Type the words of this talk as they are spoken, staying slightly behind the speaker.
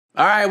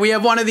All right, we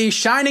have one of the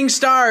shining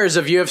stars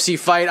of UFC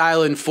Fight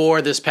Island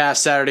 4 this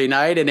past Saturday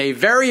night in a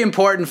very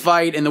important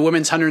fight in the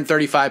women's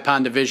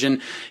 135-pound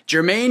division.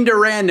 Germaine de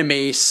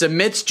Randamie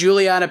submits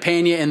Julianna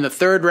Pena in the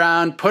third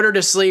round, put her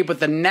to sleep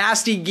with a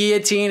nasty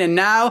guillotine, and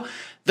now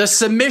the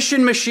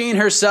submission machine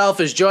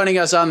herself is joining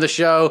us on the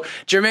show.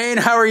 Germaine,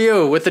 how are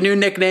you with the new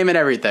nickname and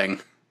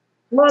everything?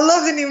 Well, I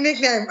love the new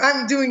nickname.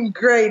 I'm doing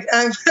great.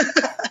 I'm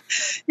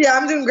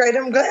doing great.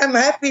 I'm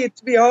happy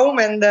to be home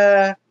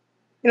and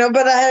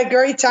but I had a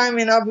great time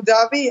in Abu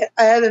Dhabi.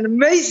 I had an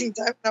amazing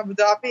time in Abu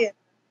Dhabi.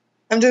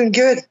 I'm doing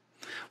good.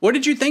 What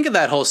did you think of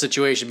that whole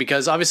situation?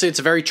 Because obviously it's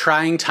a very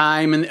trying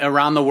time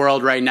around the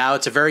world right now.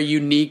 It's a very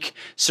unique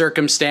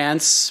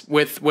circumstance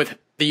with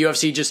the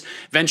UFC just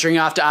venturing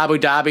off to Abu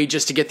Dhabi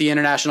just to get the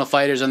international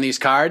fighters on these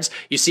cards.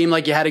 You seem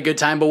like you had a good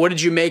time, but what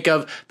did you make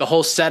of the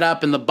whole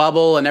setup and the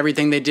bubble and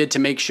everything they did to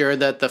make sure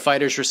that the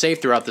fighters were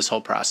safe throughout this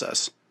whole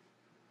process?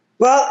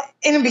 Well,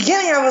 in the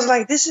beginning, I was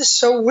like, this is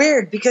so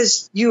weird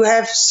because you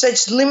have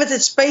such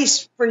limited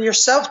space for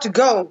yourself to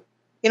go,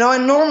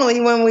 and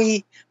normally when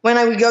we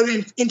go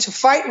into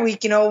fight week,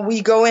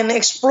 we go in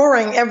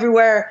exploring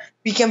everywhere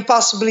we can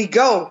possibly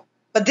go.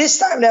 But this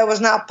time that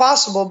was not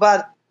possible.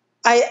 But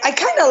I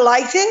kind of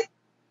liked it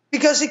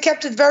because it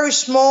kept it very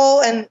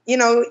small and,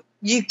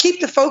 you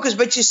keep the focus,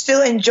 but you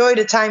still enjoy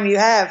the time you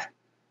have.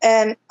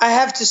 And I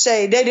have to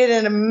say, they did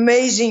an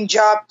amazing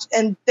job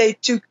and they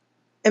took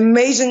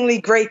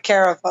amazingly great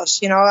care of us.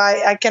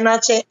 I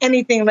cannot say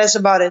anything less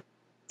about it.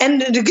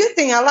 And the good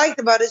thing I liked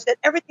about it is that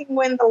everything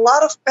went a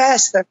lot of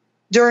faster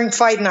during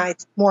fight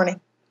night morning.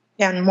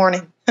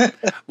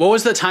 What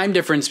was the time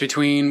difference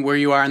between where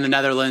you are in the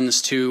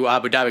Netherlands to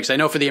Abu Dhabi? Because I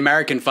know for the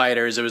American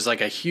fighters, it was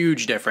like a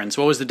huge difference.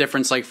 What was the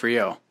difference like for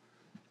you?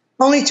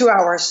 Only 2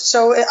 hours.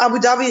 So Abu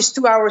Dhabi is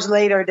 2 hours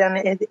later than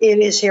it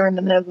is here in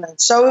the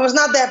Netherlands. So it was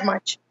not that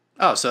much.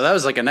 Oh, so that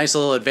was like a nice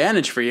little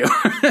advantage for you.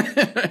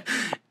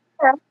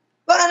 Yeah.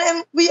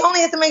 And we only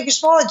had to make a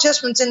small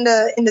adjustments in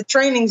the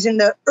trainings in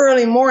the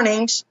early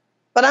mornings.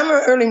 But I'm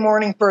an early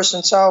morning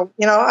person, so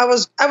I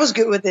was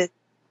good with it.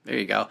 There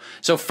you go.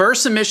 So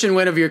first submission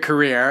win of your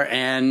career,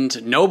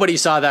 and nobody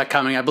saw that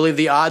coming. I believe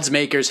the odds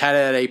makers had it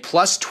at a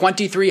plus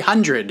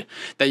 2,300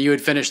 that you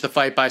would finish the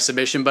fight by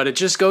submission. But it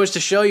just goes to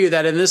show you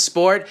that in this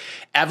sport,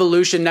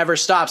 evolution never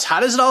stops.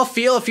 How does it all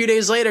feel a few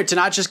days later to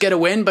not just get a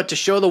win, but to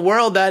show the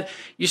world that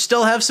you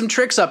still have some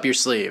tricks up your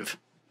sleeve?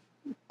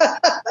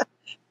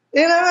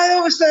 I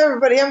always tell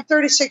everybody I'm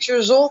 36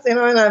 years old, and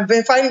I've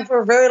been fighting for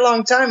a very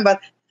long time, but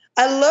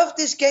I love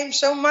this game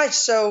so much.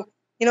 So,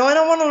 and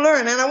I want to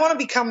learn and I want to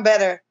become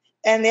better.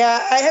 And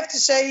yeah, I have to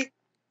say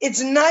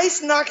it's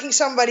nice knocking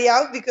somebody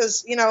out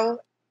because,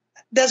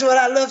 that's what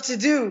I love to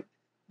do.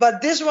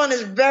 But this one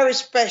is very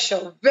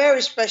special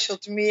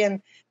to me.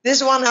 And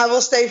this one I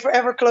will stay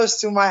forever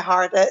close to my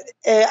heart, I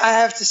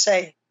have to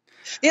say.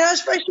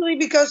 Especially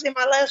because in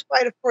my last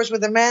fight, of course,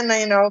 with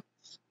Amanda,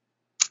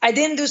 I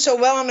didn't do so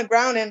well on the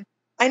ground, and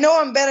I know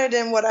I'm better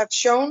than what I've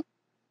shown,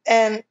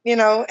 and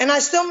and I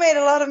still made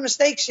a lot of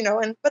mistakes,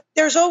 but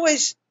there's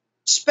always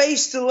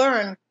space to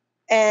learn,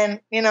 and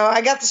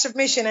I got the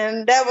submission,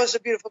 and that was a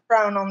beautiful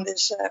crown on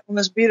this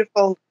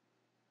beautiful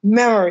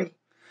memory.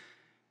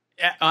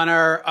 On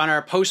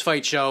our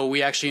post-fight show,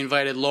 we actually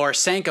invited Laura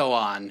Sanko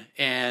on,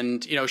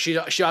 and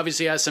she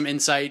obviously has some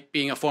insight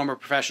being a former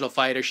professional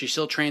fighter. She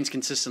still trains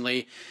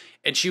consistently,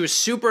 and she was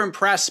super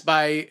impressed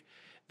by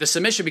the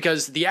submission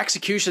because the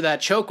execution of that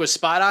choke was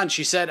spot on.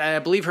 She said, I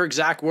believe her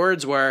exact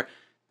words were,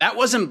 that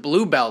wasn't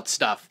blue belt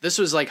stuff. This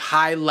was like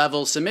high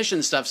level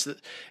submission stuff. And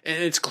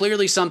it's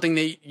clearly something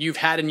that you've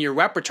had in your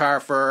repertoire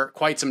for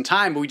quite some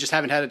time, but we just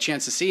haven't had a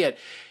chance to see it.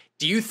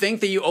 Do you think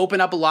that you open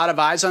up a lot of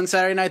eyes on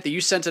Saturday night, that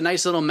you sent a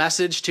nice little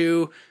message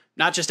to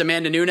not just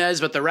Amanda Nunes,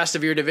 but the rest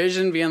of your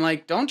division being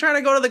like, don't try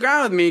to go to the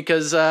ground with me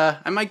because I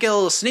might get a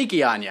little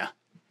sneaky on you?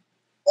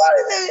 Well,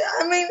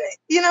 I mean,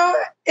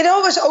 it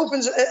always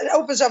opens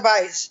up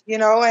eyes,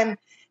 and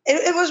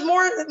it was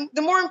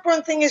the more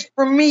important thing is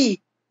for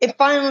me, it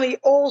finally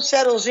all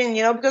settles in,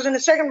 because in the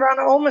second round,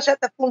 I almost had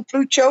that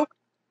flu choke.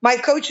 My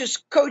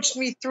coaches coached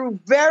me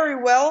through very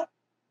well.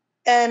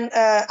 And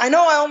I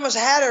know I almost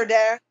had her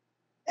there,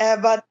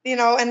 but,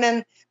 and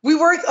then we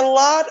worked a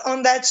lot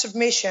on that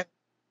submission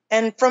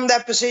and from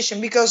that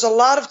position, because a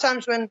lot of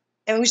times and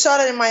we saw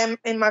that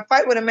in my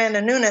fight with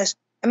Amanda Nunes,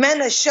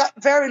 Amanda shot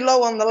very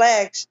low on the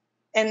legs.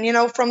 And,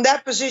 from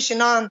that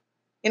position on,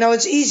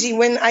 it's easy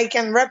when I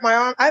can wrap my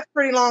arm. I have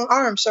pretty long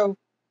arms. So,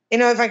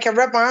 if I can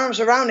wrap my arms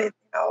around it,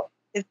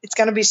 it's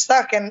going to be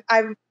stuck. And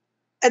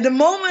at the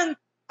moment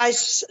I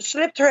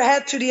slipped her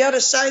head to the other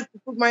side to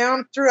put my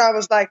arm through, I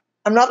was like,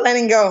 I'm not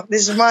letting go.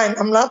 This is mine.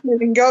 I'm not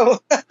letting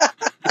go.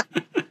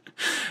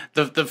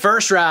 The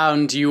first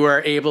round, you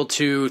were able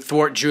to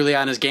thwart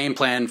Julianna's game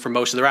plan for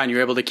most of the round. You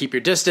were able to keep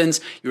your distance.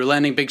 You were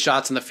landing big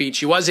shots on the feet.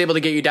 She was able to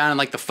get you down in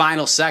like the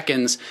final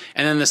seconds.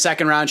 And then the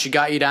second round, she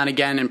got you down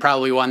again and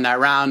probably won that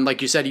round.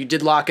 Like you said, you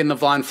did lock in the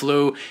Von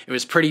Flu. It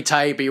was pretty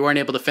tight, but you weren't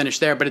able to finish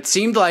there. But it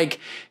seemed like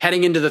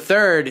heading into the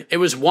third, it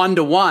was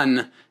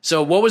 1-1.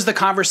 So what was the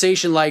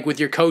conversation like with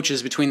your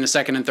coaches between the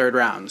second and third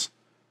rounds?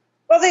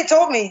 Well, they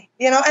told me,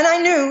 and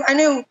I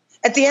knew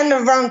at the end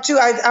of round 2,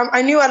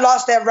 I knew I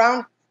lost that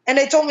round, and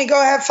they told me, go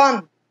have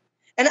fun.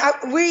 And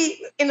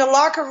we, in the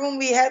locker room,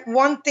 we had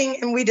one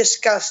thing and we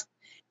discussed,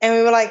 and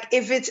we were like,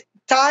 if it's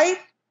tied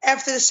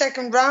after the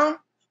second round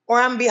or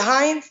I'm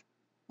behind,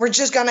 we're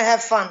just going to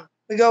have fun.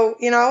 We go,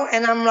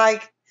 and I'm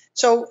like,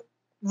 so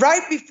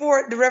right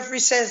before the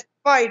referee says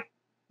fight,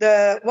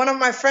 one of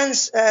my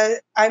friends,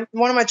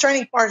 one of my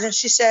training partners,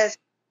 she says,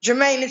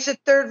 Germaine, it's the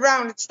third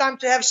round. It's time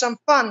to have some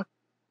fun.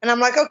 And I'm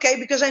like, okay,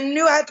 because I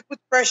knew I had to put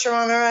pressure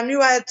on her. I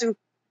knew I had to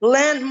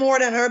land more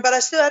than her, but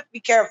I still had to be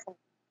careful,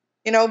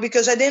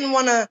 because I didn't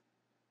want to,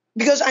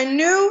 because I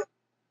knew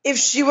if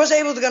she was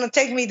able to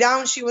take me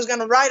down, she was going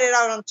to ride it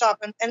out on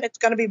top, and it's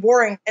going to be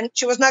boring. And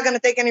she was not going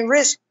to take any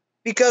risk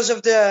because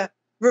of the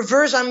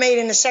reverse I made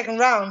in the second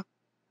round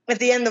at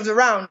the end of the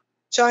round.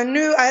 So I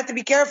knew I had to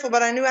be careful,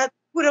 but I knew I had to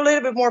put a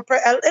little bit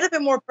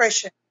more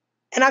pressure.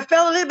 And I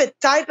felt a little bit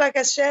tight, like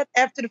I said,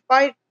 after the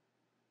fight.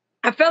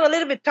 I felt a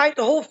little bit tight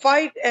the whole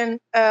fight, and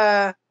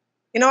I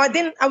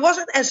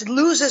wasn't as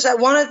loose as I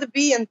wanted to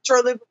be and throw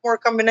a little bit more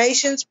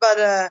combinations, but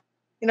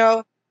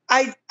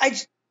I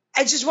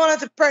just wanted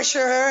to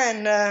pressure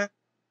her,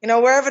 and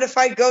wherever the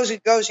fight goes,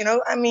 it goes.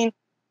 I mean,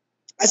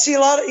 I see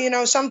a lot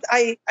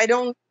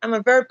of I'm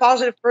a very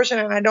positive person,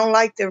 and I don't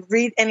like to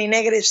read any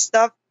negative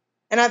stuff.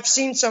 And I've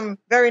seen some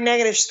very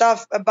negative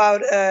stuff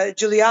about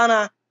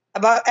Julianna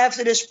about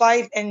after this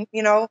fight, and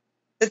the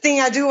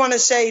thing I do want to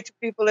say to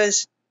people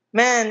is,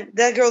 man,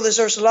 that girl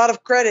deserves a lot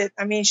of credit.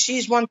 I mean,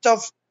 she's one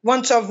tough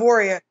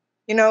warrior.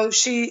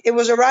 It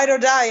was a ride or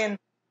die, and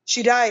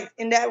she died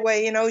in that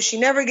way. She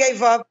never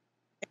gave up,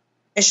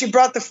 and she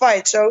brought the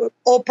fight. So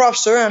all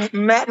props to her, and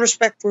mad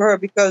respect for her,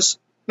 because,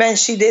 man,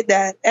 she did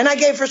that. And I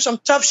gave her some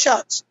tough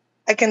shots.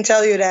 I can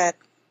tell you that.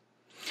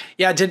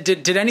 Yeah,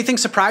 did anything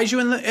surprise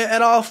you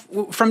at all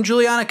from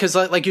Julianna? Because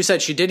like you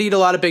said, she did eat a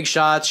lot of big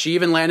shots. She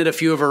even landed a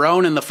few of her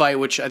own in the fight,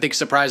 which I think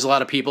surprised a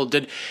lot of people.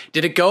 Did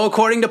it go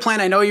according to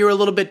plan? I know you were a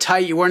little bit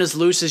tight. You weren't as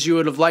loose as you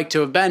would have liked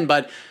to have been,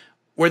 but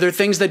were there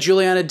things that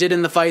Julianna did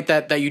in the fight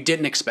that you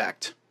didn't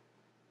expect?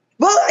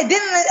 Well,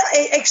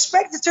 I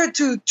expected her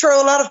to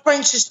throw a lot of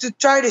punches to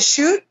try to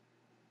shoot,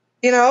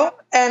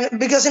 and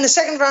because in the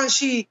second round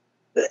she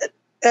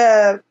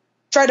tried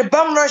to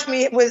bum rush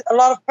me with a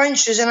lot of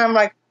punches, and I'm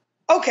like,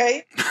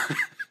 okay,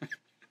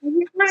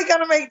 we're really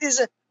gonna make this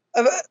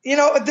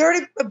a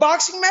dirty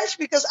boxing match,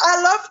 because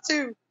I love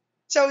to.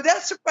 So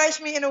that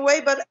surprised me in a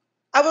way, but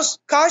I was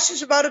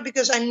cautious about it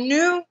because I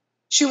knew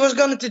she was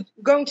going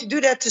to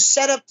do that to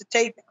set up the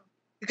takedown,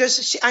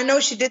 because I know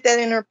she did that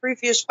in her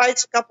previous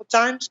fights a couple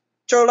times,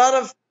 throw a lot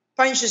of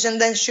punches and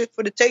then shoot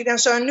for the takedown.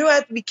 So I knew I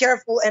had to be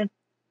careful and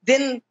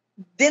didn't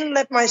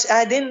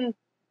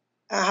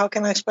how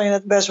can I explain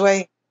that the best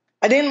way?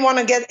 I didn't want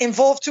to get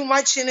involved too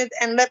much in it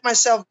and let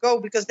myself go,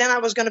 because then I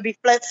was going to be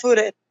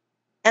flat-footed.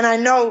 And I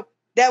know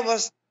that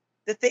was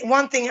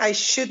one thing I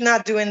should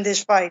not do in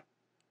this fight.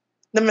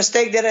 The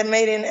mistake that I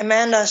made in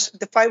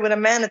the fight with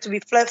Amanda, to be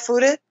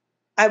flat-footed.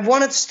 I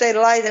wanted to stay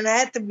light, and I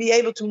had to be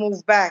able to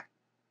move back.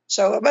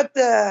 So,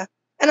 and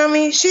I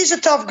mean, she's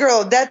a tough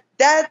girl. That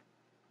I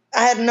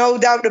had no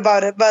doubt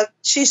about it, but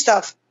she's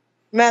tough.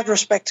 Mad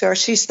respect to her.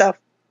 She's tough.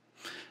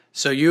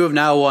 So you have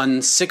now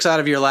won 6 out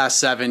of your last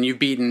 7. You've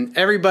beaten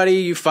everybody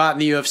you fought in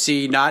the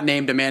UFC, not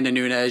named Amanda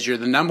Nunes. You're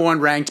the #1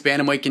 ranked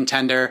bantamweight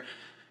contender.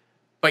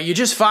 But you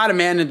just fought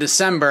Amanda in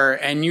December,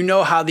 and you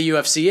know how the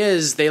UFC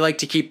is. They like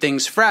to keep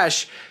things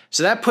fresh.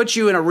 So that puts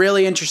you in a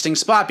really interesting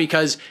spot,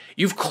 because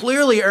you've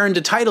clearly earned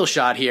a title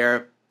shot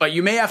here, but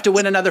you may have to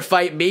win another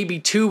fight, maybe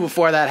 2,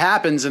 before that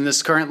happens in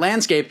this current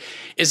landscape.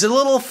 Is it a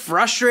little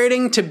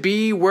frustrating to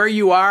be where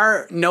you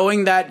are,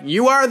 knowing that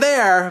you are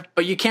there,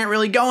 but you can't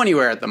really go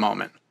anywhere at the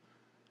moment?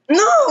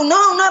 No,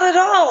 not at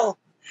all.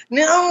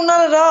 No,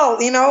 not at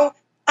all.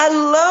 I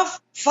love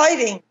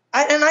fighting,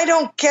 and I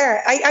don't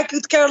care. I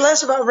could care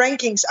less about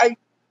rankings. I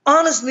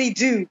honestly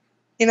do,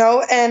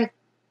 and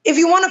if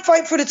you want to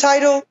fight for the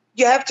title,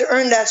 you have to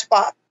earn that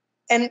spot.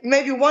 And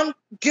maybe one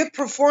good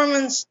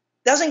performance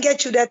doesn't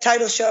get you that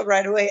title shot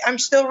right away. I'm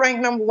still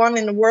ranked #1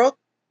 in the world,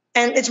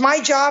 and it's my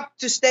job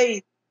to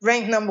stay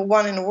ranked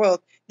 #1 in the world.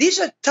 These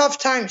are tough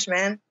times,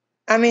 man.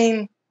 I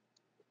mean,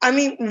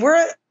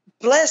 we're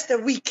blessed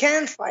that we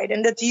can fight,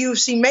 and that the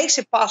UFC makes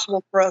it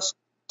possible for us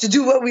to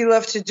do what we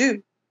love to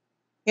do.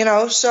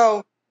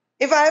 So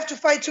if I have to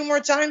fight 2 more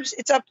times,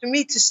 it's up to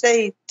me to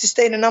stay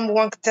the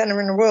 #1 contender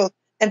in the world,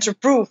 and to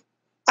prove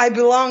I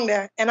belong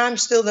there, and I'm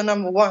still the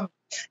 #1.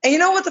 And you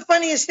know what the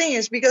funniest thing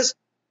is? Because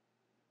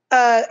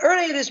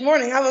earlier this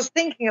morning I was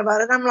thinking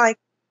about it. I'm like,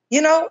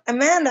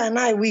 Amanda and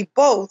I, we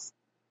both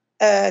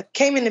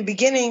came in the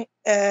beginning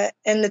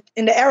in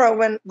the era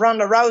when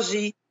Ronda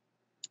Rousey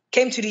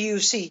came to the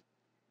UFC.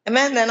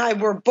 Amanda and I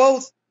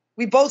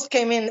we both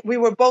came in, we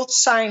were both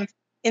signed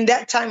in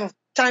that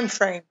time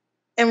frame,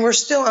 and we're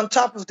still on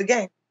top of the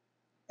game.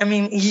 I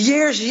mean,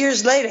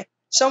 years later,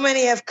 so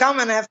many have come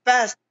and have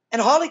passed.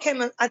 And Holly came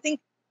in, I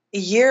think, a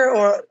year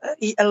or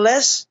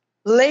less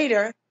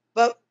later,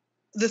 but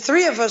the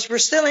 3 of us were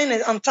still in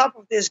it, on top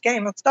of this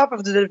game, on top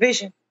of the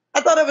division.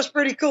 I thought it was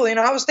pretty cool. You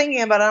know, I was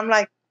thinking about it. I'm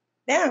like,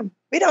 damn,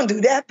 we don't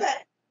do that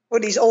bad for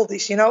these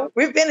oldies. You know,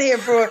 we've been here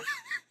for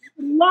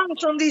long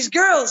from these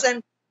girls,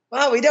 and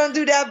wow, we don't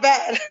do that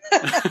bad.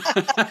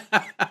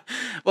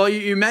 Well,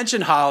 you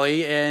mentioned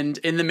Holly, and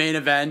in the main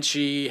event,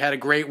 she had a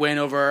great win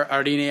over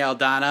Ardine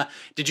Aldana.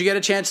 Did you get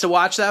a chance to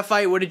watch that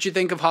fight? What did you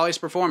think of Holly's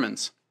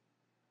performance?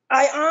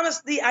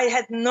 I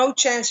had no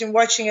chance in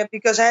watching it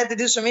because I had to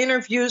do some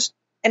interviews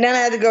and then I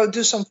had to go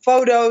do some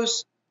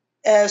photos.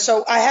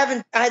 So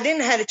I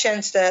didn't have a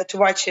chance to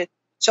watch it.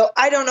 So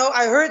I don't know.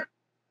 I heard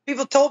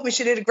people told me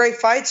she did a great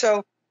fight.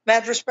 So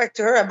mad respect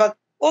to her. But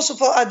also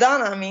for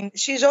Adana, I mean,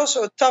 she's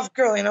also a tough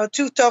girl, you know,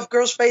 two tough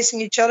girls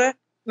facing each other.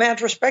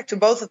 Mad respect to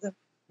both of them.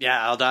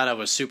 Yeah, Aldana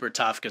was super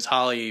tough because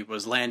Holly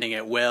was landing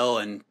at will,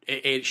 and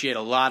she had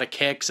a lot of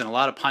kicks and a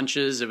lot of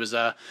punches. It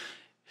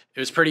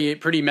was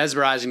pretty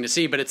mesmerizing to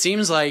see. But it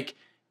seems like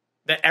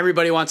that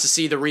everybody wants to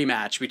see the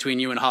rematch between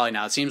you and Holly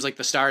now. It seems like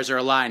the stars are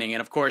aligning,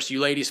 and of course,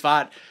 you ladies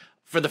fought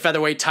for the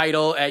featherweight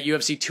title at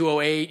UFC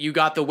 208. You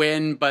got the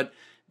win, but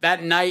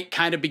that night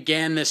kind of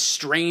began this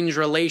strange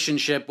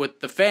relationship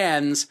with the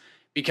fans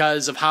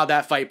because of how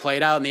that fight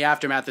played out in the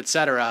aftermath,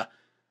 etc.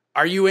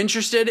 Are you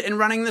interested in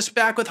running this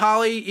back with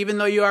Holly, even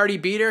though you already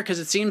beat her? Because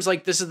it seems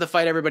like this is the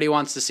fight everybody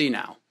wants to see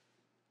now.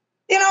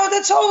 You know,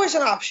 that's always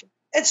an option.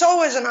 It's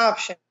always an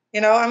option.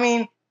 You know, I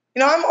mean, you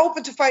know, I'm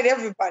open to fight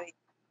everybody.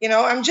 You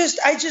know, I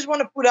just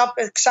want to put up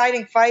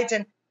exciting fights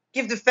and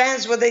give the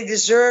fans what they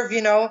deserve,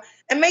 you know,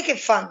 and make it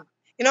fun.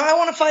 You know, I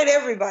want to fight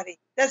everybody.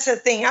 That's the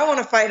thing. I want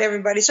to fight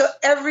everybody. So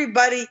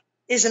everybody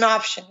is an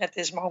option at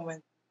this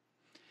moment.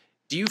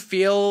 Do you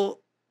feel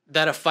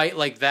that a fight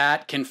like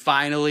that can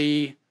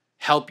finally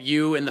help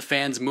you and the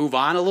fans move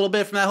on a little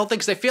bit from that whole thing?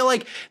 Because I feel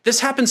like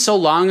this happened so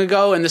long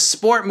ago and the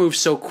sport moves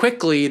so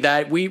quickly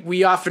that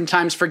we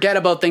oftentimes forget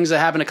about things that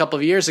happened a couple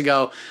of years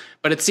ago.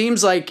 But it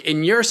seems like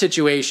in your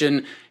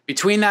situation,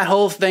 between that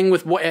whole thing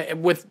with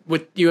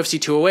UFC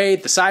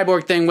 208, the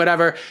Cyborg thing,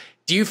 whatever,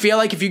 do you feel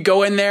like if you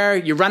go in there,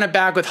 you run it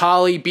back with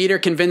Holly, beat her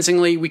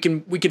convincingly, we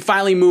can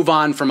finally move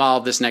on from all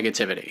of this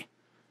negativity?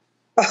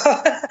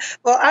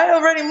 Well, I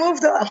already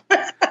moved on.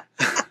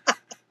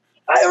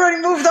 I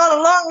already moved on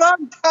a long,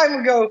 long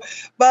time ago.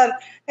 But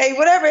hey,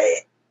 whatever.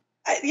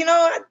 You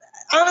know,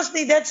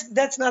 honestly,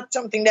 that's not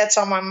something that's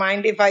on my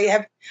mind. If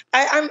I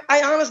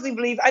honestly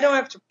believe I don't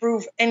have to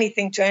prove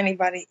anything to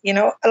anybody. You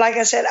know, like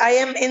I said, I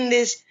am in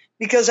this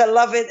because I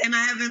love it, and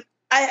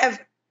I have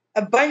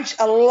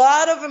a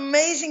lot of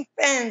amazing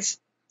fans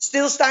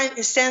still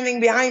standing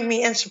behind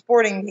me and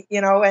supporting me.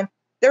 You know, and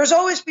there's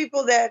always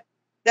people that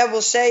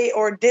will say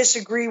or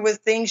disagree with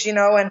things. You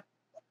know, and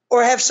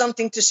or have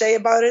something to say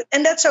about it.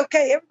 And that's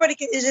okay. Everybody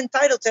is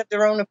entitled to have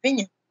their own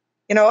opinion.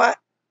 You know,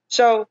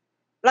 so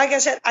like I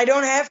said, I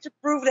don't have to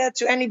prove that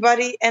to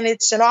anybody, and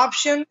it's an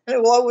option. And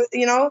it will,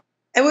 you know,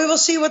 and we will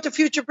see what the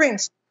future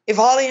brings. If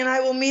Holly and I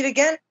will meet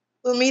again,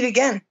 we'll meet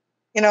again.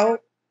 You know,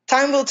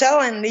 time will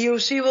tell, and the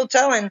UFC will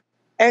tell, and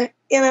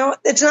you know,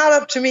 it's not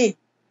up to me.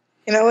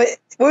 You know,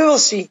 we will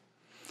see.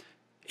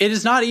 It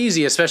is not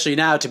easy, especially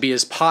now, to be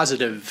as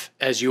positive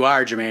as you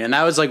are, Germaine. And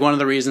that was like one of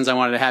the reasons I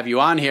wanted to have you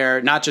on here,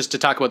 not just to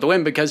talk about the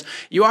win, because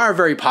you are a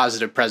very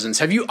positive presence.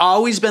 Have you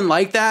always been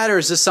like that, or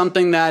is this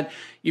something that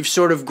you've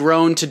sort of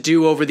grown to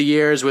do over the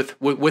years? With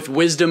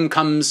wisdom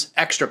comes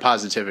extra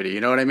positivity. You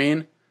know what I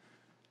mean?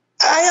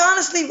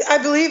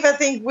 I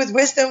think with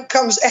wisdom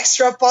comes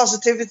extra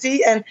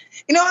positivity. And,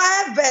 you know,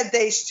 I have bad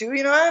days too.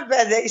 You know, I have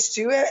bad days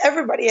too.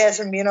 Everybody has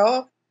them, you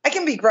know. I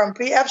can be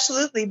grumpy,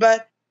 absolutely.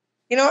 But,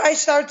 you know, I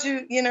start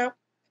to, you know,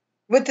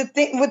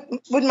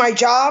 with my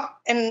job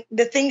and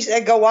the things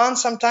that go on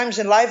sometimes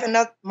in life, and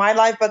not my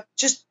life, but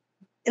just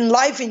in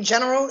life in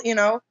general, you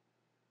know,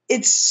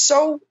 it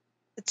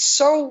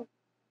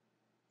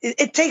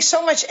takes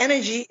so much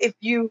energy if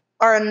you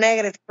are a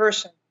negative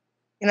person,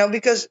 you know,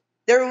 because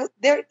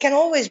there can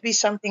always be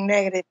something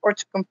negative or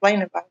to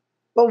complain about.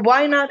 But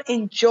why not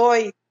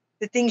enjoy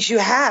the things you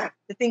have,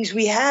 the things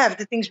we have,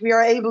 the things we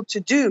are able to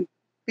do?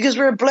 Because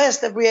we're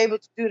blessed that we're able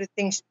to do the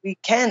things we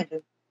can do,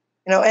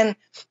 you know. And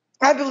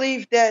I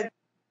believe that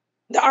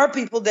there are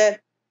people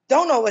that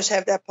don't always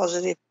have that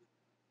positivity.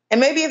 And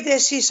maybe if they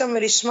see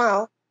somebody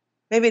smile,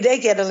 maybe they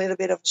get a little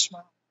bit of a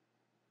smile.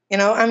 You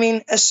know, I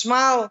mean, a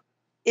smile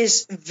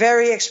is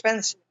very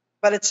expensive,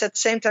 but it's at the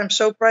same time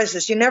so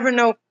priceless. You never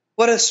know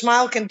what a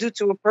smile can do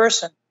to a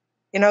person,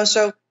 you know.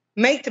 So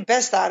make the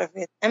best out of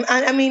it. And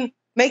I mean,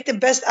 make the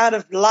best out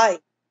of life,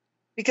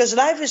 because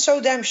life is so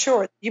damn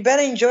short. You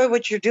better enjoy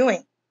what you're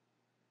doing,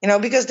 you know,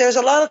 because there's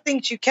a lot of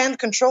things you can't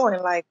control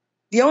in life.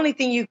 The only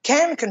thing you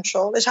can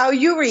control is how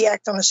you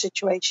react on a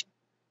situation.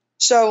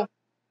 So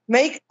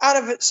make out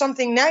of it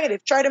something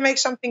negative. Try to make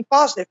something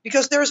positive,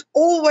 because there's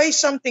always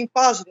something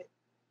positive.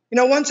 You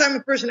know, one time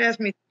a person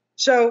asked me,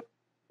 so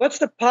what's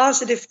the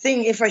positive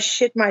thing if I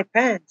shit my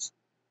pants?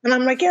 And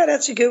I'm like, yeah,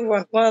 that's a good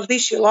one. Well, at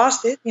least you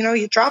lost it. You know,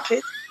 you dropped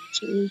it.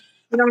 So you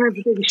don't have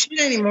to take a shit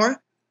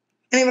anymore.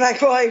 And he was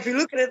like, well, if you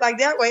look at it like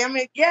that way, I'm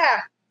like,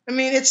 yeah. I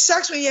mean, it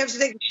sucks when you have to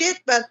take a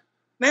shit, but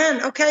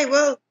man, okay,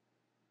 well,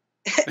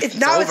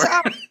 it's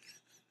out.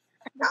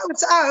 Now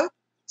it's out.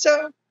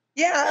 So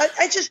yeah,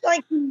 I just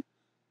like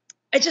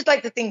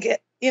to think,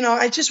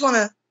 I just want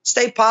to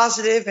stay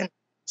positive and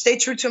stay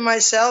true to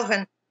myself,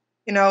 and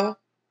you know,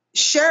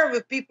 share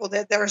with people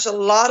that there's a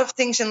lot of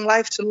things in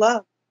life to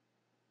love.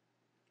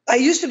 I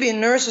used to be a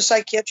nurse, a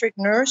psychiatric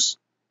nurse,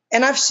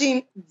 and I've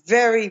seen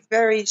very,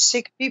 very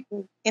sick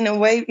people in a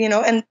way,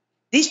 and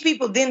these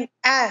people didn't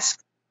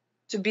ask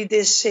to be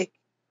this sick.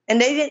 And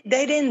they didn't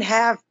they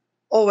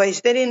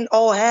didn't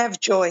all have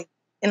joy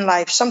in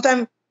life.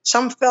 Sometimes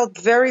some felt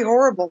very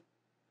horrible,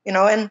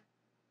 and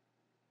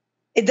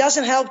it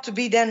doesn't help to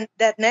be then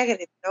that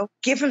negative,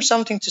 Give them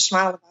something to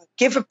smile about.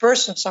 Give a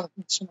person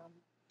something to smile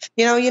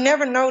about. You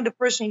never know the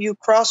person you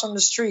cross on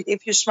the street.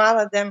 If you smile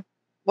at them,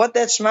 what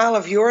that smile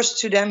of yours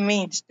to them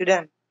means to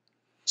them.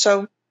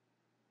 So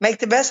make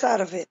the best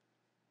out of it.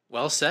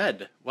 Well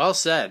said. Well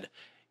said.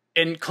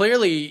 And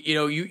clearly,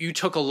 you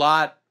took a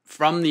lot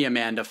from the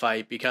Amanda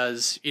fight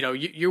because,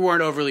 you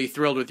weren't overly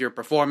thrilled with your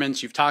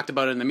performance. You've talked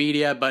about it in the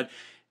media, but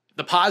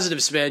the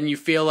positive spin, you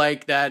feel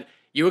like that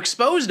you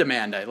exposed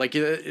Amanda. Like,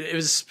 it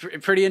was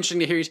pretty interesting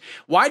to hear.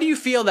 Why do you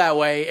feel that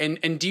way?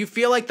 And do you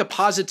feel like the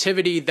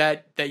positivity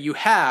that you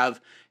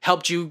have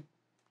helped you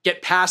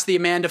get past the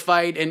Amanda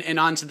fight and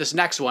onto this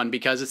next one?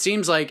 Because it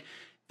seems like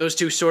those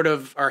two sort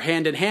of are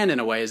hand in hand in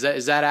a way. Is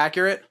that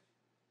accurate?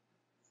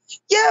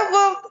 Yeah,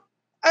 well,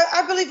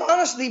 I believe,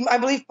 honestly,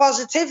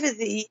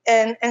 positivity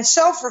and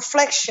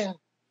self-reflection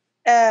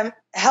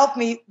helped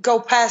me go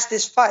past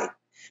this fight,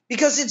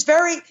 because it's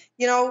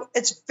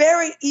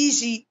very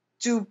easy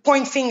to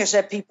point fingers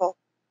at people.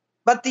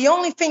 But the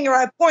only finger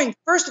I point,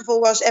 first of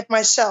all, was at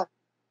myself.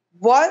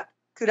 What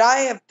could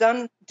I have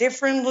done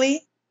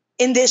differently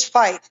in this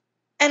fight?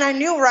 And I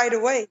knew right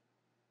away.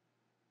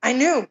 I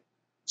knew.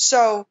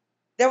 So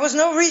there was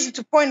no reason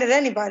to point at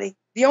anybody.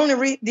 The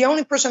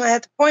only person I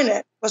had to point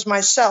at was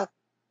myself.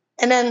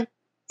 And then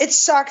it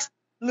sucks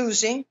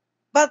losing,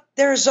 but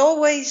there's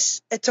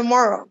always a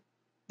tomorrow.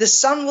 The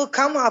sun will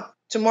come up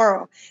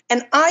tomorrow.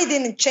 And I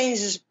didn't change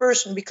as a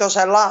person because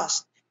I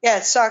lost. Yeah,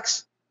 it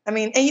sucks. I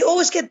mean, and you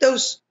always get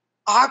those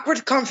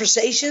awkward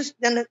conversations.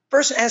 Then the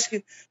person asks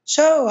you,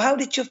 so how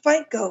did your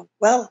fight go?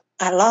 Well,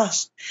 I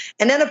lost.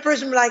 And then a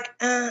person will be like,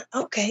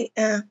 okay,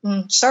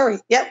 sorry.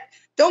 Yep.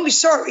 Don't be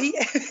sorry.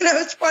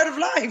 It's part of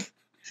life.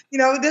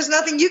 There's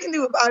nothing you can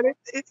do about it.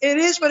 It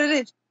is what it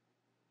is.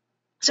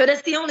 So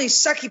that's the only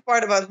sucky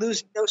part about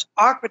losing, those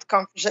awkward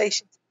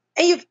conversations.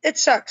 And it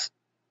sucks.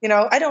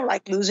 I don't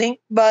like losing,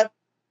 but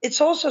it's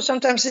also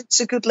sometimes it's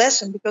a good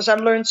lesson, because I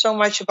learned so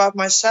much about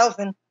myself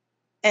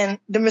and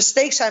the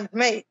mistakes I've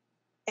made.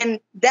 And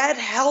that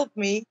helped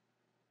me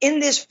in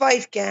this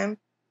fight camp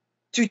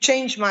to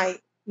change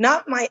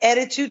not my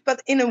attitude,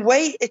 but in a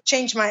way it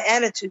changed my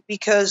attitude,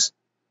 because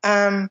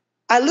I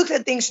looked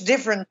at things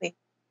differently.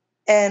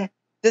 And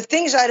the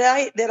things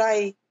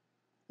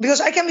because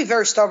I can be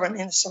very stubborn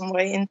in some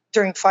way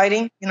during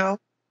fighting, no,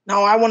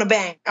 I want to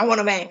bang.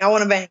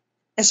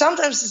 And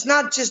sometimes it's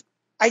not just,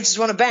 I just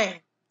want to bang.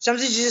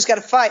 Sometimes you just got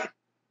to fight,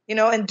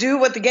 and do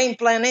what the game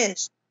plan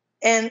is.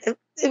 And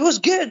it was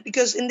good,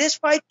 because in this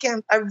fight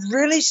camp, I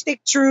really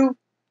stick through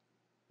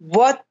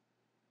what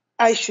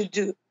I should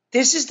do.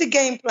 This is the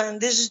game plan.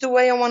 This is the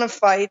way I want to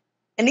fight.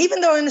 And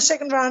even though in the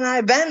second round, I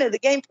abandoned the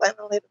game plan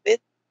a little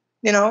bit,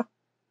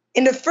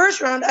 in the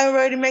first round, I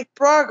already made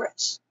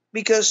progress,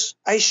 because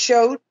I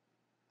showed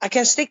I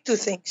can stick to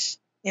things.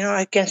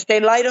 I can stay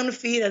light on the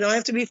feet. I don't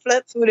have to be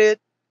flat-footed.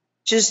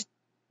 Just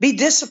be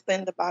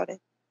disciplined about it.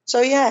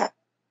 So, yeah.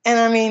 And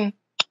I mean,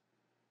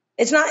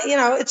 it's not,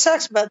 it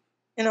sucks, but,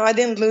 I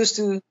didn't lose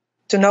to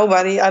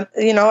nobody. I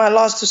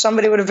lost to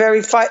somebody with a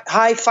very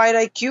high fight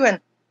IQ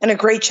and a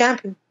great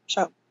champion.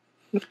 So,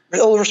 with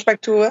all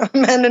respect to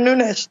Amanda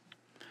Nunes.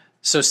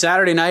 So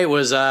Saturday night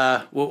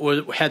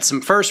had some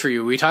firsts for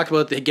you. We talked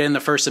about getting the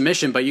first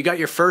submission, but you got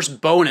your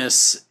first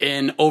bonus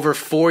in over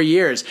 4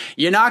 years.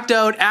 You knocked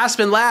out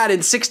Aspen Ladd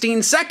in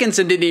 16 seconds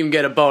and didn't even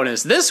get a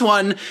bonus. This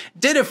one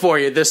did it for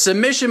you. The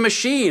submission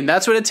machine.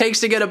 That's what it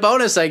takes to get a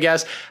bonus, I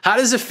guess. How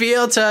does it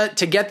feel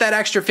to get that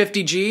extra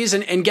 50 G's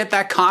and get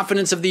that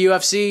confidence of the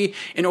UFC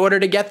in order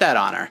to get that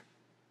honor?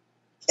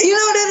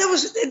 That it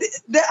was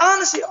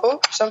honestly.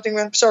 Oh, something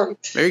went. Sorry.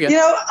 There you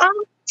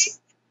go.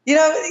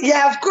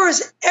 Yeah, of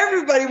course,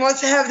 everybody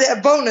wants to have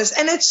that bonus.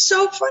 And it's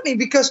so funny,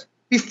 because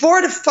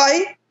before the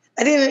fight,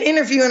 I did an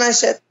interview and I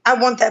said, I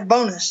want that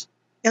bonus.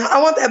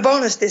 I want that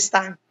bonus this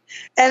time.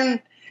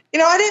 And,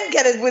 I didn't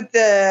get it with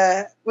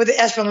the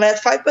Aspen Ladd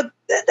fight, but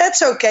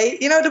that's okay.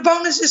 The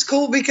bonus is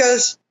cool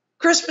because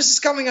Christmas is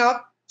coming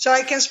up, so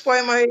I can't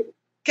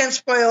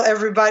spoil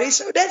everybody.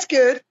 So that's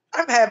good.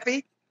 I'm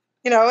happy,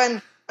 and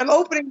I'm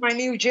opening my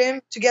new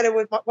gym together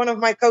with one of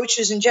my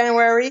coaches in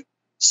January.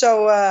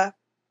 So,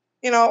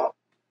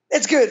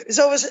 it's good.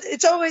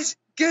 It's always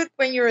good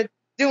when you're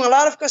doing a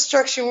lot of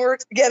construction work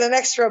to get an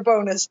extra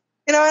bonus,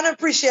 and I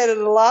appreciate it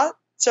a lot.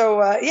 So,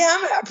 yeah,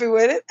 I'm happy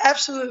with it.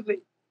 Absolutely.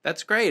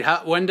 That's great.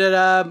 When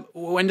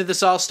did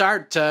this all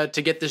start to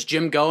get this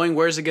gym going?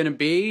 Where's it going to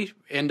be?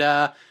 And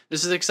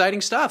this is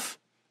exciting stuff.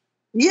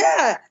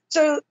 Yeah.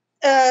 So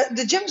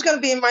the gym's going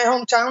to be in my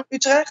hometown,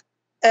 Utrecht.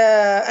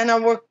 and I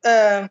worked.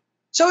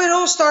 So it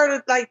all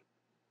started like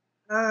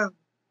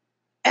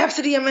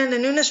after the Amanda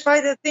Nunes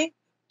fight, I think.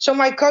 So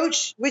my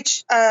coach,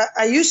 which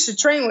I used to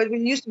train with, we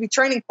used to be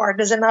training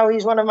partners, and now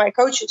he's one of my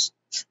coaches.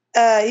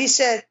 He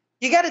said,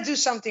 "You got to do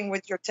something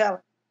with your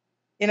talent,"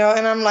 And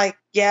I'm like,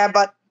 "Yeah,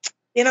 but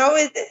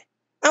I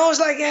was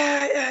like,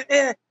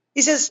 yeah.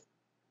 He says,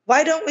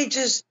 "Why don't we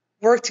just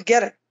work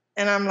together?"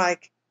 And I'm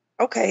like,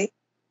 "Okay,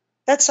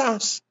 that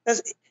sounds."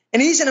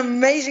 And he's an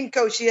amazing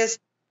coach. He has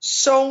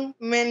so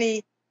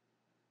many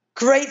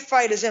great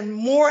fighters, and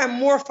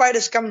more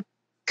fighters come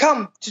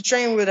to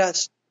train with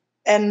us,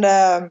 and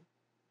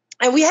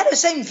we had the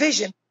same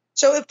vision.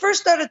 So it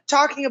first started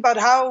talking about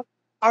how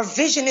our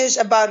vision is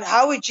about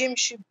how a gym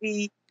should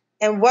be,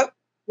 and what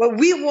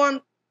we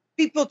want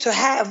people to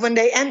have when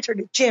they enter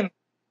the gym,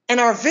 and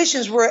our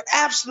visions were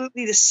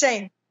absolutely the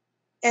same.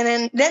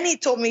 And then he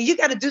told me, "You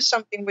got to do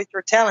something with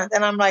your talent,"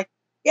 and I'm like,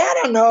 "Yeah, I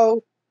don't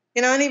know,"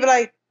 and he'd be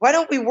like, "Why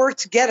don't we work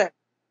together?"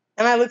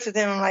 And I looked at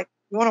him, I'm like,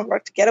 "You want to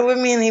work together with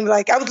me?" And he'd be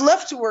like, "I would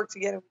love to work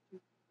together with you."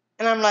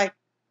 And I'm like,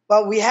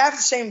 "Well, we have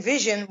the same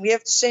vision. We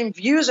have the same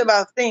views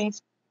about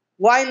things.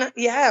 Why not?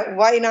 Yeah,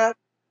 why not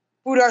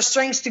put our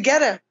strengths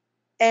together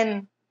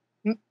and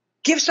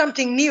give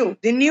something new,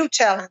 the new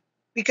talent?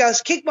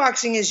 Because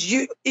kickboxing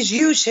is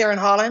huge here in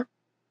Holland,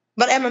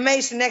 but MMA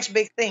is the next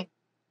big thing,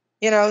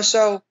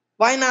 So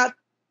why not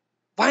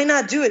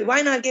do it?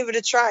 Why not give it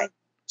a try?"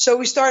 So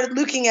we started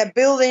looking at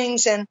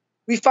buildings, and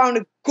we found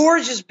a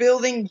gorgeous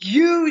building,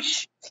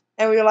 huge,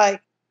 and we were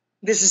like,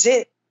 "This is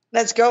it.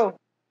 Let's go."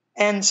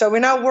 And so we're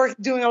now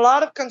doing a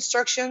lot of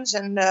constructions,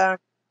 and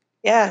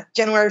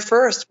January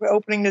 1st we're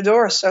opening the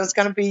doors. So it's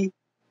going to be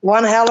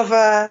one hell of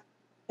a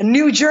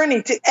new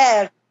journey to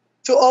add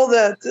to all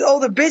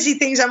the busy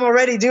things I'm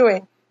already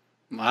doing.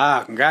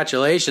 Wow,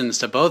 congratulations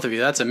to both of you.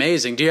 That's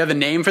amazing. Do you have a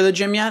name for the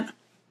gym yet?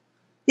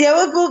 Yeah,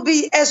 well, it will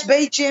be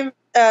SB Gym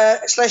 /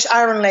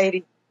 Iron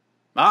Lady.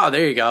 Oh,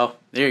 there you go.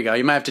 There you go.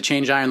 You might have to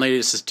change Iron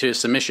Lady to a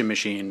submission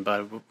machine,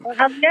 but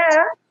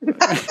yeah.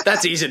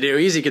 That's easy to do.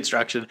 Easy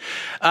construction.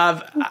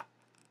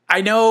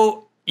 I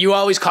know you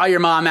always call your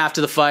mom after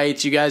the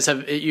fights. You guys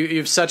have you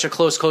have such a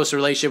close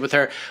relationship with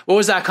her. What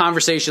was that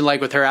conversation like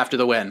with her after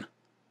the win?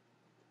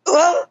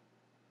 Well,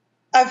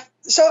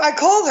 so I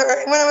called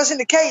her when I was in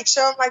the cage.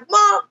 So I'm like,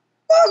 Mom,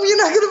 you're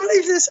not going to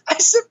believe this. I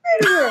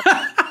submitted her.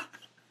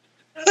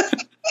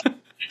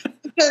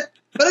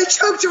 But I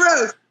choked her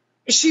out.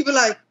 And she'd be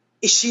like,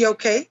 "Is she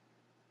okay?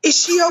 Is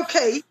she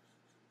okay?"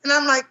 And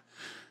I'm like,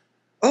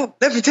 "Oh,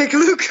 let me take a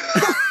look."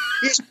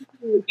 Yes,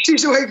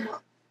 she's awake, Mom.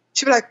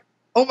 She'd be like,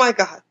 "Oh my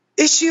God,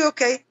 is she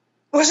okay?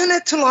 Wasn't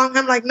it too long?"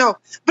 I'm like, "No,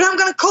 but I'm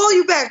going to call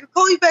you back. I'll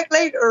call you back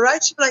later, all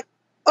right?" She'd be like,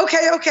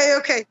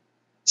 okay.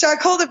 So I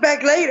called her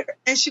back later,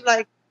 and she'd be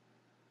like,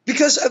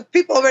 because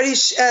people already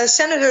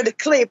sent her the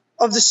clip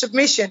of the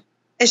submission,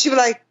 and she'd be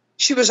like,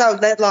 "She was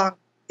out that long.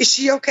 Is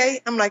she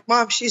okay?" I'm like,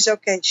 "Mom, she's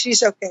okay.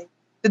 She's okay.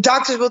 The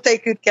doctors will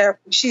take good care of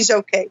her. She's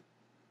okay."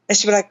 And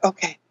she'd be like,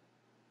 "Okay.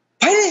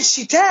 Why didn't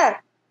she tag?"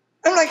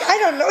 I'm like, "I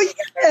don't know. You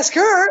can ask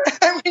her."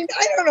 I mean,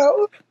 I don't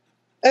know.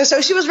 And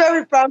so she was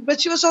very proud, but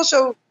she was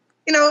also,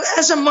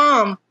 as a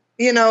mom,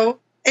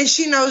 and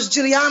she knows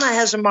Julianna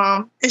has a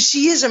mom, and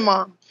she is a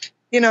mom,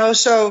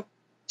 so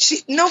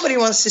nobody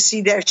wants to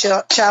see their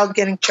child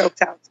getting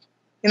choked out.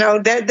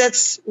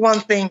 That's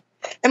one thing.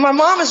 And my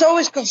mom is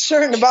always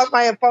concerned about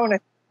my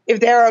opponent, if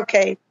they're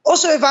okay.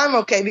 Also, if I'm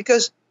okay,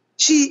 because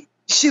she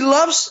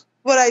loves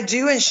what I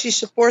do and she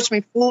supports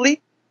me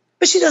fully,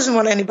 but she doesn't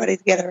want anybody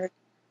to get hurt.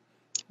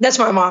 That's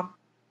my mom.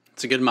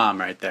 It's a good mom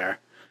right there.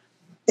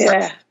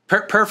 Yeah.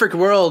 Perfect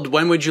world.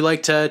 When would you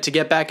like to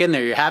get back in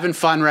there? You're having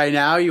fun right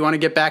now. You want to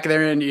get back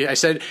there, and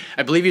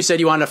I believe you said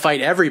you want to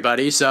fight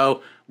everybody.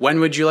 So when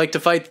would you like to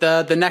fight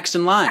the next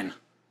in line?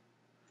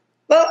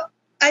 Well,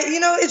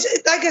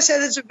 it's like I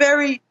said, it's a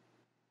very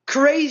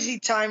crazy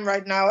time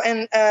right now,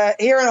 and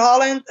here in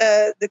Holland,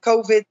 the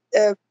COVID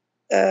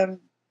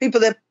people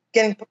that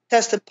getting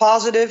tested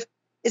positive,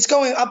 it's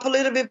going up a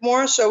little bit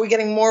more. So we're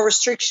getting more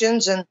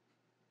restrictions, and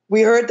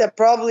we heard that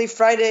probably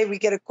Friday we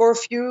get a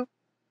curfew.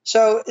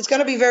 So it's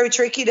going to be very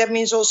tricky. That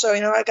means also,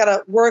 I got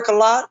to work a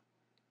lot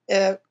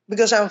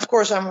because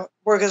I'm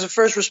work as a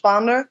first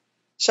responder.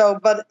 So,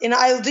 but in an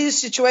ideal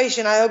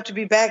situation, I hope to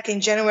be back in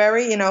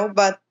January,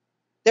 but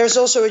there's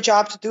also a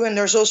job to do. And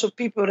there's also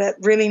people that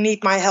really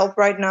need my help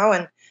right now.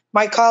 And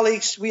my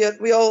colleagues,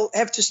 we all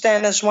have to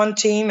stand as one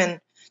team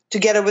and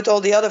together with all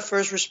the other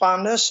first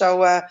responders.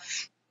 So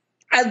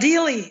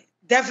ideally,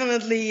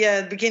 definitely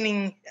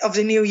beginning of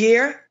the new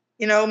year,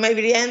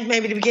 maybe the end,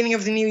 maybe the beginning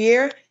of the new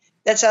year.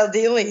 That's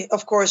ideally,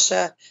 of course.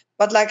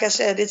 But like I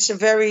said, it's a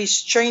very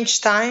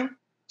strange time.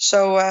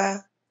 So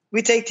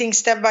we take things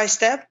step by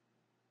step.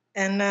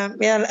 And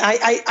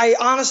I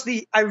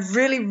honestly, I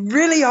really,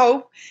 really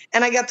hope,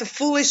 and I got the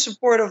fully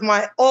support of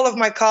all of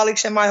my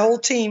colleagues and my whole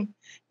team,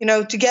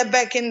 to get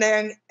back in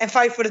there and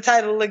fight for the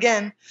title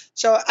again.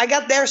 So I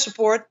got their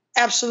support,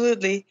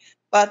 absolutely.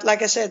 But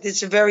like I said,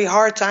 it's a very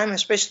hard time,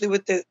 especially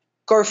with the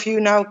curfew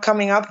now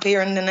coming up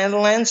here in the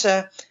Netherlands.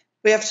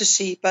 We have to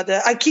see. But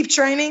I keep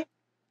training.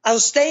 I'll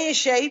stay in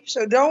shape,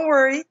 so don't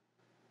worry.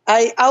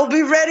 I'll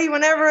be ready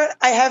whenever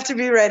I have to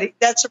be ready.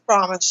 That's a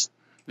promise.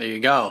 There you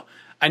go.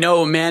 I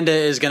know Amanda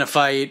is going to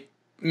fight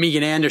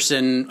Megan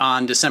Anderson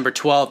on December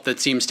 12th. That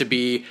seems to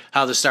be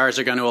how the stars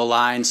are going to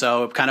align.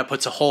 So it kind of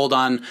puts a hold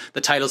on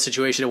the title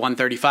situation at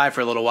 135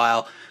 for a little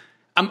while.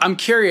 I'm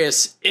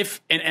curious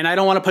if, and I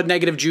don't want to put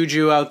negative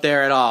juju out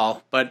there at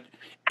all, but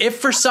if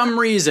for some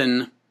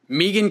reason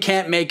Megan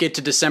can't make it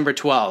to December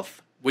 12th,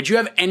 would you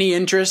have any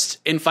interest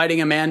in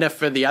fighting Amanda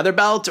for the other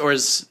belt, or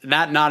is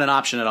that not an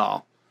option at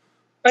all?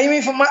 Oh, you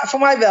mean for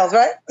my belt,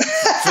 right?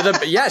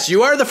 Yes,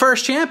 you are the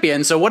first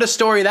champion. So what a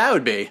story that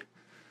would be.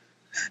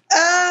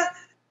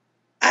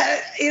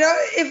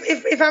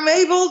 If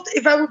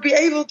I would be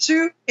able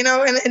to, and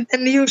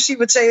the UFC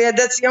would say, yeah,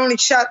 that's the only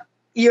shot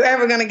you're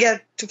ever going to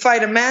get to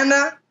fight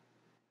Amanda,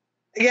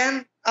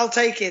 again, I'll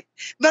take it.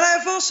 But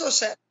I've also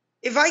said,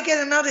 if I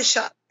get another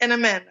shot in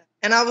Amanda,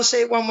 and I will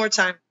say it one more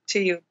time to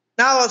you.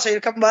 Now I'll say it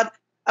a couple, but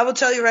I will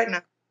tell you right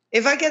now.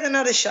 If I get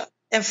another shot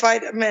and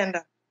fight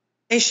Amanda,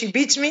 and she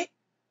beats me,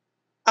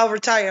 I'll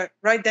retire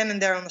right then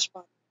and there on the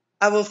spot.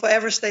 I will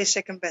forever stay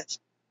second best.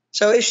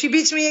 So if she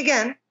beats me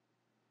again,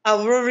 I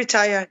will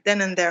retire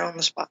then and there on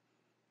the spot.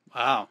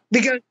 Wow.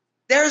 Because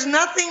there's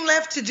nothing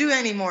left to do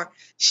anymore.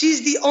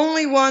 She's the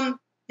only one,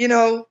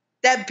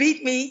 that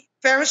beat me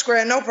fair and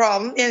square, no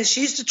problem. And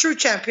she's the true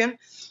champion.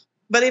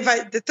 But if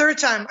the third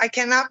time I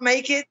cannot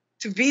make it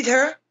to beat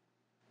her,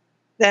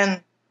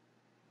 then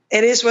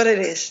it is what it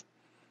is.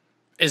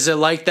 Is it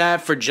like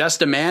that for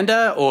just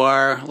Amanda?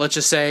 Or let's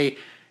just say,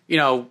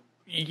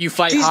 you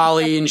fight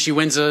Holly and she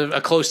wins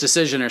a close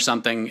decision or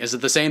something. Is it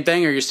the same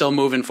thing, or are you still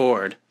moving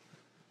forward?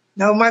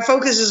 No, my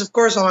focus is, of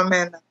course, on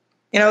Amanda.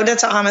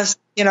 That's honest.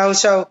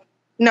 So,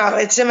 no,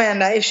 it's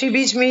Amanda. If she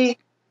beats me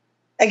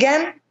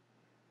again,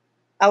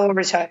 I will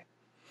retire.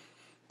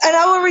 And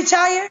I will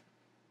retire,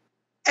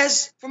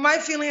 as for my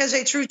feeling, as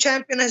a true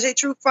champion, as a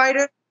true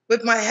fighter,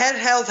 with my head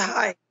held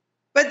high.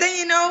 But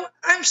then,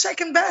 I'm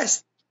second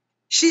best.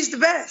 She's the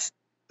best.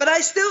 But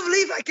I still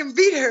believe I can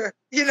beat her,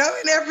 in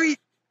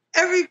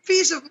every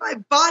piece of my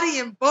body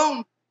and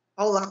bone.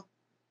 Hold on.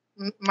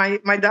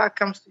 My dog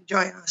comes to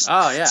join us.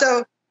 Oh, yeah.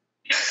 So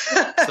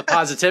it's the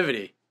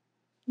positivity.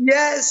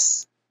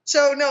 Yes.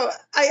 So, no,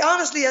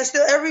 I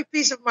still, every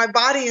piece of my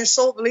body and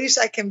soul believes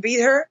I can beat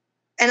her.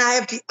 And I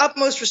have the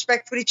utmost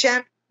respect for the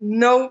champ.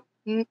 No,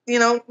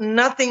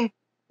 nothing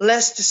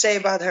less to say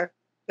about her.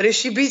 But if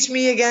she beats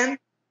me again,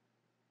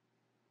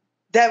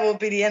 that will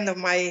be the end of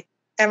my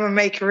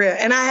MMA career.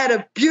 And I had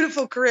a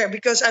beautiful career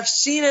because I've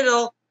seen it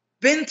all,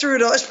 been through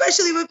it all,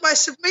 especially with my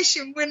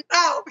submission win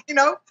now,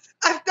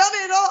 I've done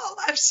it all.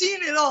 I've seen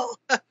it all.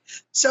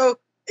 So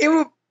it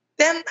will,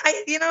 then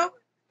I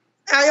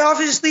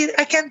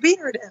can't beat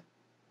her then.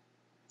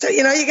 So,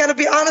 you got to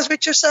be honest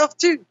with yourself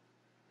too.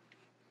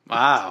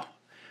 Wow.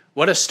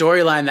 What a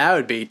storyline that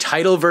would be.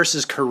 Title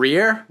versus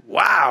career.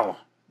 Wow.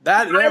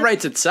 That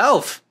writes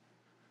itself.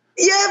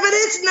 Yeah, but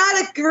it's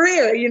not a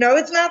career,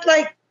 It's not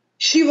like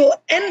she will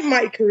end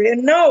my career.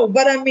 No,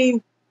 but I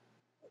mean,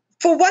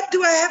 for what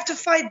do I have to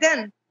fight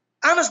then?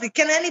 Honestly,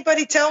 can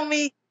anybody tell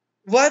me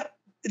what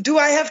do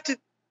I have to?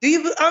 Do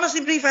you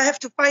honestly believe I have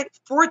to fight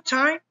 4th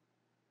time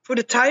for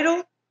the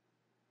title?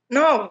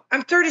 No,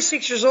 I'm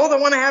 36 years old. I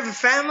want to have a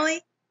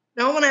family.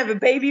 I want to have a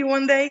baby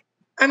one day.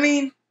 I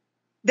mean,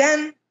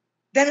 then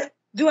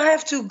do I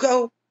have to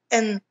go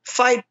and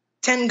fight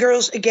 10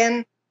 girls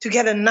again to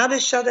get another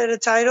shot at a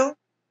title?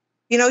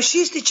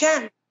 She's the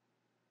champ,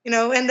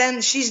 and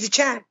then she's the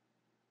champ.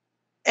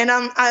 And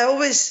I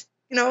always,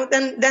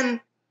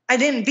 then I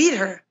didn't beat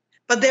her.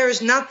 But there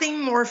is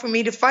nothing more for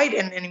me to fight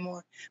in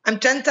anymore. I'm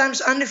 10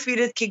 times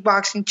undefeated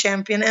kickboxing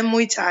champion and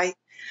Muay Thai.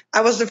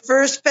 I was the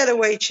first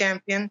featherweight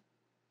champion,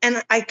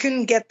 and I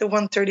couldn't get the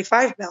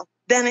 135 belt.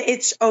 Then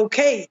it's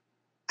okay.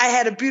 I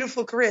had a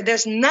beautiful career.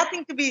 There's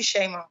nothing to be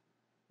ashamed of.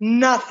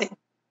 Nothing.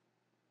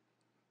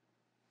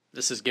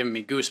 This is giving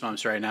me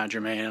goosebumps right now,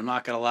 Germaine. I'm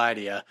not going to lie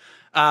to you.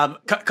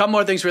 Couple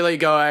more things before we let you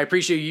go. I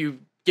appreciate you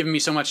giving me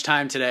so much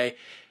time today.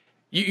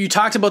 You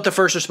talked about the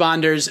first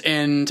responders,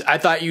 and I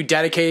thought you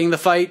dedicating the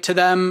fight to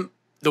them,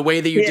 the way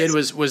that you did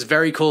was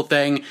very cool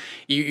thing.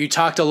 You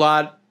talked a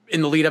lot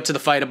in the lead up to the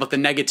fight about the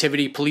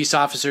negativity police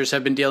officers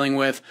have been dealing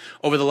with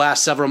over the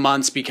last several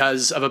months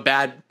because of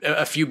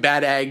a few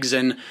bad eggs.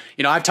 And,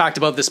 I've talked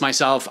about this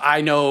myself.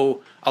 I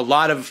know a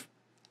lot of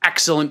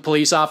excellent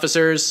police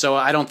officers, so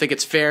I don't think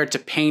it's fair to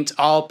paint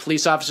all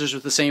police officers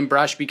with the same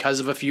brush because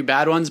of a few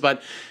bad ones.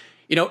 But,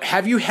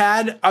 have you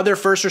had other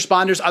first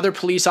responders, other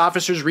police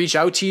officers reach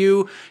out to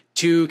you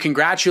to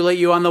congratulate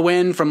you on the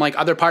win from like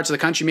other parts of the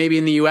country, maybe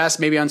in the US,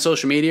 maybe on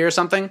social media or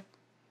something?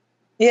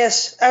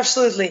 Yes,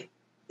 absolutely.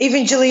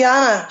 Even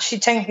Julianna, she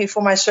thanked me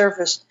for my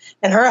service.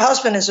 And her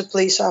husband is a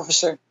police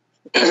officer.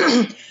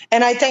 And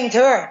I thanked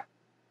her.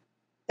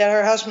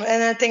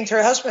 And I thanked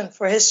her husband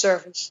for his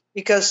service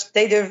because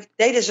they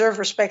deserve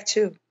respect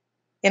too,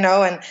 And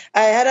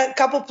I had a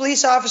couple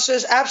police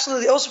officers,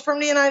 absolutely, also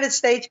from the United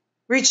States,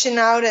 reaching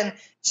out and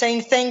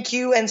saying thank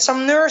you, and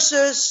some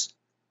nurses,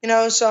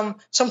 some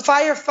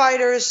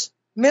firefighters,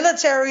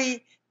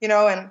 military, you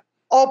know, and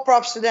all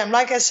props to them.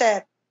 Like I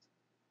said,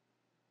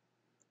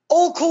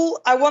 all cool.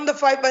 I won the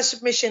fight by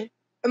submission.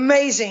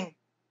 Amazing.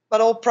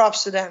 But all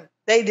props to them.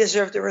 They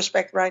deserve the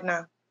respect right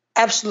now.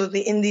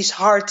 Absolutely. In these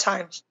hard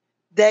times,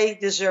 they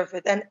deserve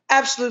it. And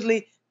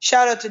absolutely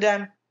shout out to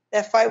them.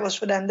 That fight was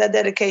for them, that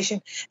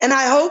dedication. And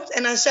I hoped,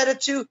 and I said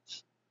it too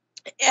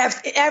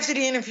after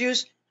the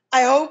interviews,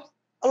 I hope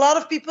a lot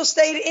of people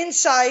stayed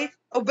inside,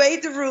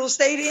 obeyed the rules,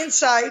 stayed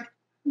inside,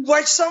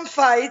 watched some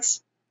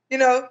fights, you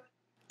know,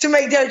 to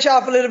make their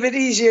job a little bit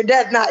easier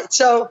that night.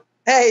 So,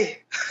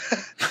 hey,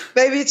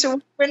 maybe it's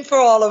a win for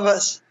all of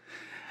us.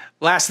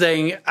 Last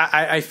thing,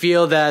 I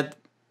feel that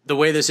the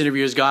way this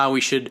interview has gone,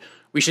 we should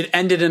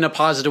end it in a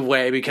positive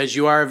way, because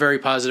you are a very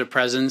positive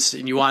presence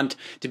and you want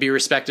to be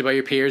respected by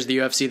your peers, the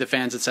UFC, the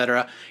fans,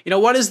 etc. You know,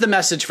 what is the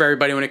message for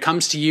everybody when it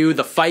comes to you,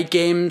 the fight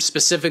game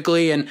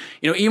specifically, and,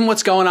 you know, even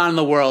what's going on in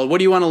the world? What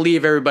do you want to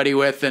leave everybody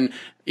with? And,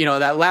 you know,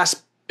 that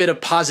last bit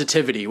of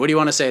positivity, what do you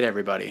want to say to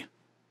everybody?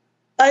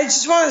 I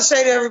just want to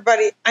say to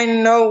everybody, I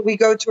know we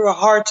go through a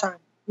hard time.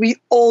 We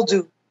all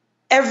do.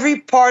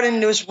 Every part in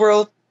this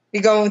world,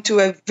 we're going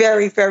through a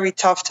very, very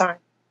tough time.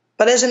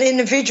 But as an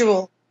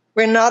individual,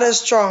 we're not as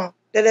strong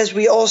that as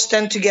we all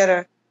stand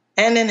together,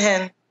 hand in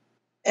hand.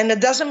 And it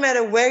doesn't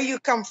matter where you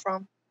come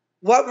from,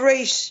 what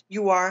race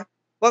you are,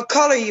 what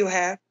color you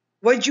have,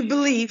 what you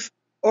believe,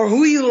 or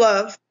who you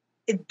love.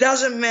 It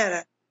doesn't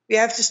matter. We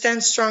have to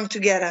stand strong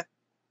together.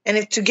 And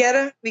if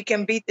together we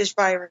can beat this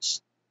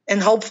virus,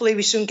 and hopefully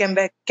we soon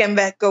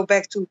go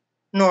back to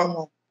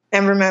normal.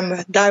 And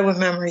remember, die with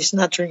memories,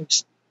 not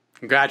dreams.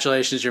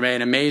 Congratulations,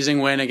 Germaine. Amazing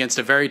win against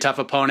a very tough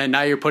opponent.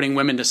 Now you're putting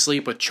women to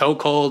sleep with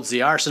chokeholds.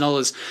 The arsenal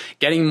is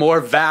getting more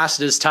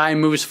vast as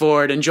time moves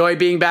forward. Enjoy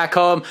being back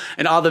home,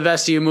 and all the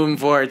best to you moving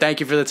forward.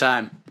 Thank you for the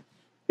time.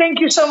 Thank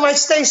you so much.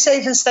 Stay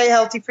safe and stay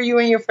healthy for you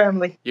and your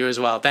family. You as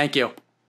well. Thank you.